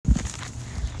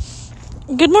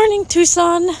Good morning,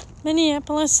 Tucson,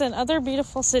 Minneapolis, and other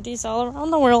beautiful cities all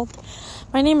around the world.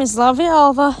 My name is Lavia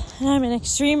Alva, and I'm an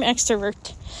extreme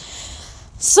extrovert.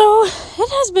 So, it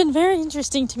has been very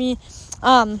interesting to me.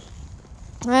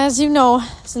 As you know,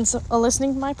 since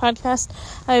listening to my podcast,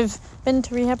 I've been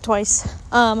to rehab twice.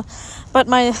 But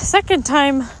my second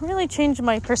time really changed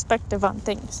my perspective on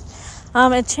things.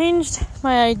 It changed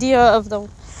my idea of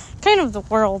the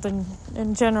world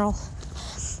in general.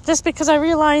 Just because I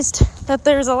realized that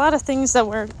there's a lot of things that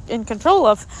we're in control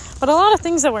of, but a lot of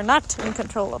things that we're not in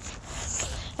control of.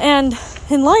 And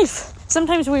in life,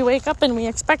 sometimes we wake up and we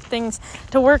expect things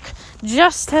to work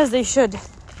just as they should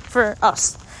for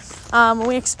us.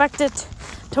 We expect it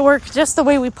to work just the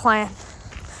way we plan.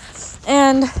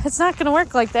 And it's not going to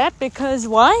work like that because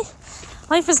why?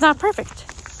 Life is not perfect.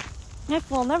 Life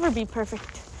will never be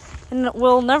perfect. And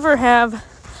we'll never have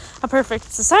a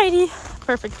perfect society, a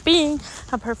perfect being,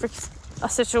 a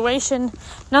situation.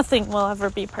 Nothing will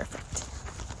ever be perfect.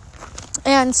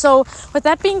 And so, with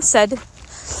that being said,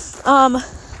 I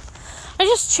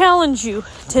just challenge you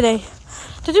today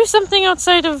to do something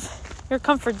outside of your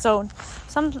comfort zone,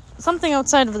 something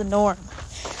outside of the norm.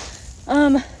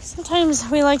 Sometimes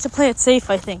we like to play it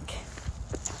safe, I think.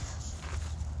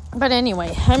 But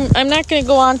anyway, I'm not going to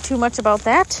go on too much about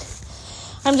that.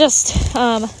 I'm just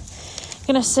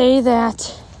going to say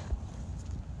that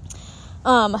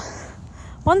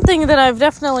one thing that I've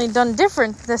definitely done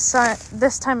different this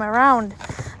time around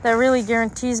that really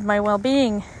guarantees my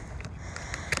well-being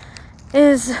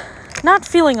is not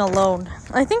feeling alone.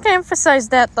 I think I emphasized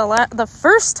that the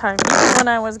first time when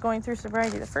I was going through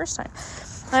sobriety. The first time,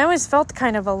 I always felt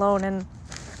kind of alone, and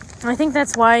I think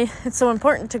that's why it's so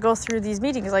important to go through these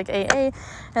meetings like AA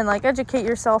and like educate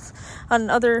yourself on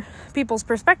other people's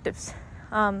perspectives.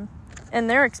 And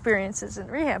their experiences in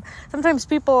rehab. Sometimes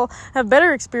people have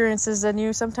better experiences than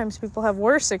you. Sometimes people have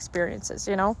worse experiences,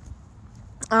 you know.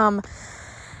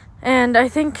 And I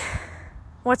think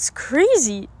what's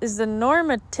crazy is the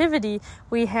normativity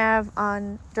we have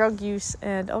on drug use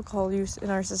and alcohol use in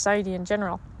our society in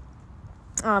general.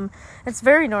 It's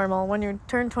very normal. When you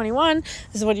turn 21,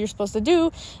 this is what you're supposed to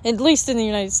do, at least in the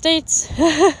United States.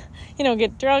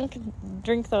 Get drunk,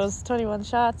 drink those 21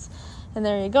 shots, and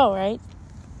there you go, right?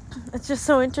 It's just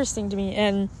so interesting to me.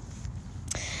 And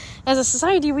as a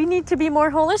society, we need to be more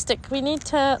holistic. We need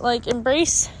to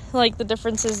embrace the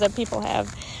differences that people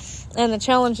have and the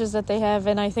challenges that they have.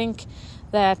 And I think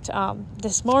that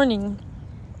this morning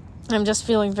I'm just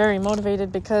feeling very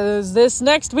motivated because this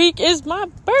next week is my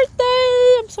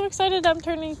birthday. I'm so excited. I'm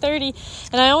turning 30.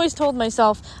 And I always told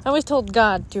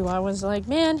God too. I was like,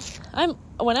 man,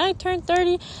 when I turn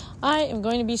 30, I am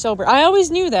going to be sober. I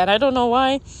always knew that. I don't know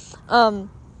why.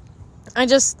 I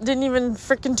just didn't even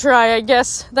freaking try, I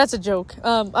guess. That's a joke.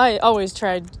 I always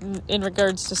tried in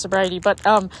regards to sobriety, but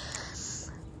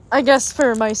I guess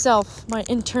for myself, my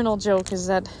internal joke is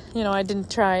that, I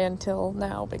didn't try until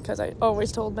now because I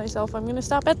always told myself I'm going to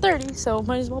stop at 30, so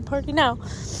might as well party now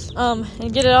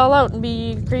and get it all out and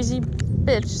be a crazy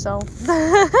bitch, so.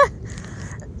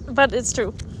 But it's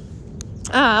true.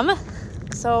 With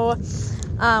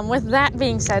that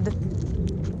being said,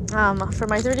 for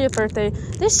my 30th birthday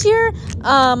this year,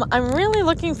 I'm really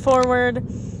looking forward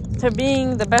to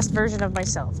being the best version of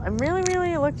myself. I'm really,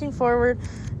 really looking forward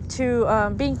to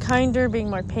being kinder, being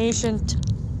more patient.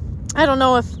 I don't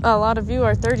know if a lot of you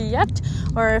are 30 yet,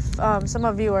 or if some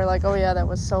of you are like, oh yeah, that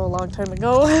was so a long time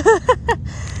ago.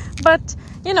 But,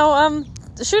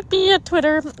 shoot me a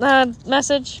Twitter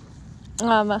message,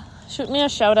 shoot me a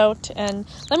shout out, and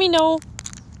let me know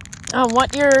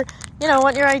what your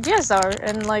ideas are,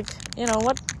 and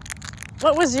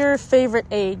what was your favorite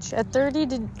age at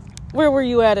 30? Where were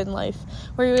you at in life?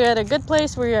 Were you at a good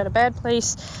place? Were you at a bad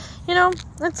place?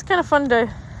 It's kind of fun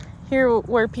to hear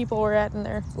where people were at in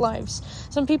their lives.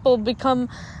 Some people become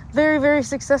very, very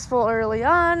successful early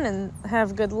on and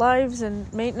have good lives,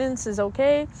 and maintenance is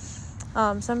okay.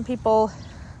 Some people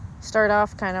start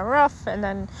off kind of rough and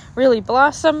then really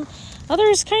blossom.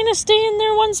 Others kind of stay in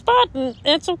their one spot, and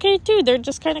it's okay too. They're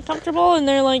just kind of comfortable, and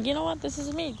they're like, you know what, this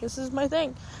is me. This is my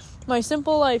thing. My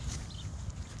simple life.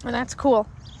 And that's cool.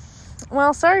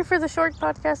 Well, sorry for the short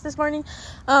podcast this morning.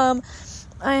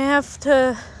 I have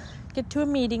to get to a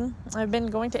meeting. I've been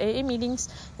going to AA meetings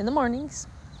in the mornings.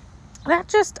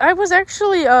 I was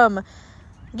actually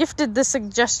gifted this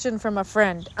suggestion from a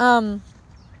friend.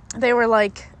 They were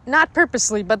like, not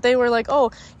purposely, but they were like,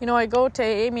 oh, I go to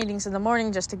AA meetings in the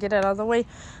morning just to get it out of the way,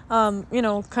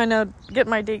 kind of get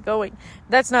my day going.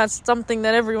 That's not something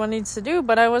that everyone needs to do,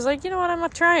 but I was like, you know what, I'm going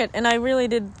to try it. And I really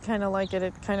did kind of like it.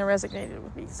 It kind of resonated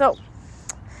with me. So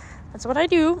that's what I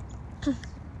do.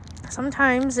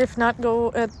 sometimes, if not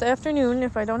go at the afternoon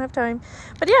if I don't have time.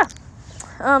 But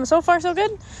yeah, so far so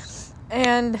good.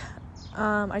 And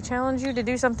I challenge you to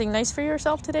do something nice for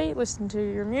yourself today. Listen to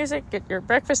your music, get your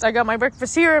breakfast. I got my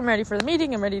breakfast here. I'm ready for the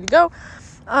meeting. I'm ready to go.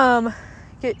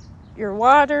 Get your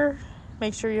water.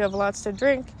 Make sure you have lots to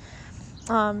drink.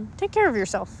 Take care of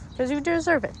yourself because you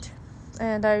deserve it.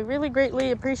 And I really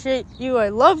greatly appreciate you. I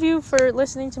love you for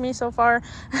listening to me so far.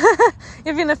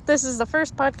 Even if this is the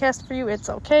first podcast for you, it's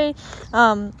okay.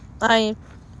 I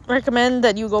recommend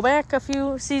that you go back a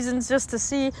few seasons just to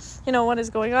see, what is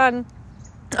going on.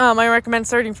 I recommend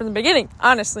starting from the beginning,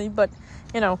 honestly, but,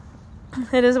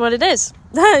 it is what it is.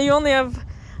 You only have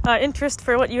interest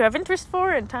for what you have interest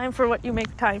for and time for what you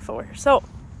make time for. So,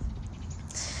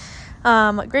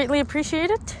 greatly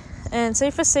appreciate it. And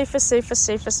safest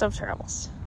of travels.